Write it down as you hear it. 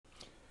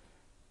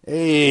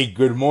Hey,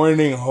 good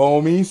morning,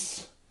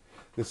 homies.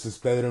 This is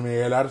Pedro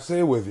Miguel Arce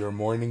with your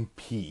morning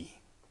pee.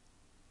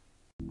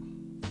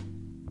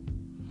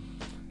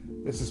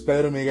 This is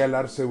Pedro Miguel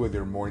Arce with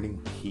your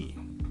morning pee.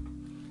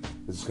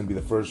 This is going to be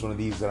the first one of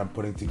these that I'm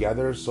putting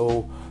together,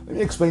 so let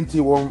me explain to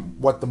you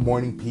what the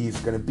morning pee is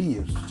going to be.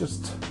 It's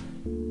just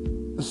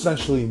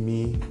essentially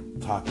me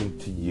talking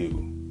to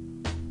you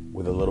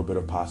with a little bit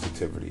of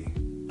positivity,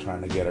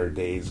 trying to get our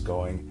days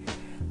going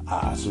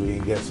so we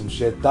can get some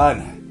shit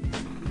done.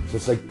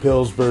 Just like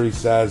Pillsbury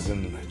says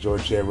in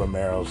George A.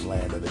 Romero's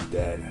Land of the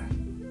Dead,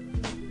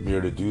 I'm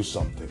here to do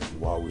something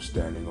while we're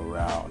standing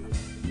around.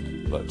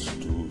 Let's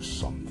do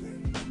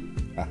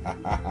something.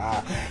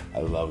 I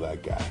love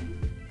that guy.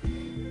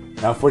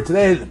 Now for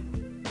today,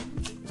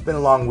 it's been a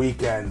long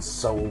weekend,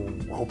 so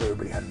I hope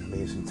everybody had an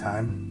amazing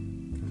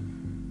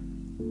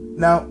time.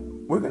 Now,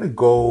 we're going to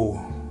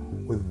go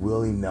with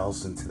Willie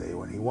Nelson today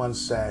when he once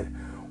said,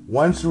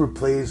 once you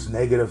replace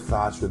negative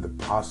thoughts with the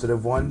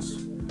positive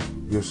ones,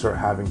 you'll start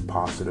having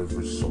positive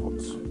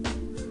results.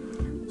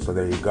 So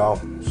there you go.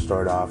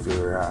 Start off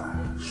your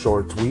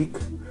short week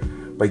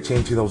by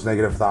changing those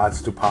negative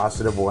thoughts to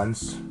positive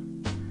ones.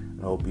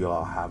 I hope you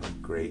all have a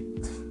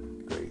great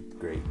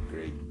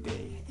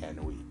day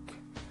and week.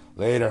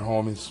 Later,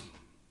 homies.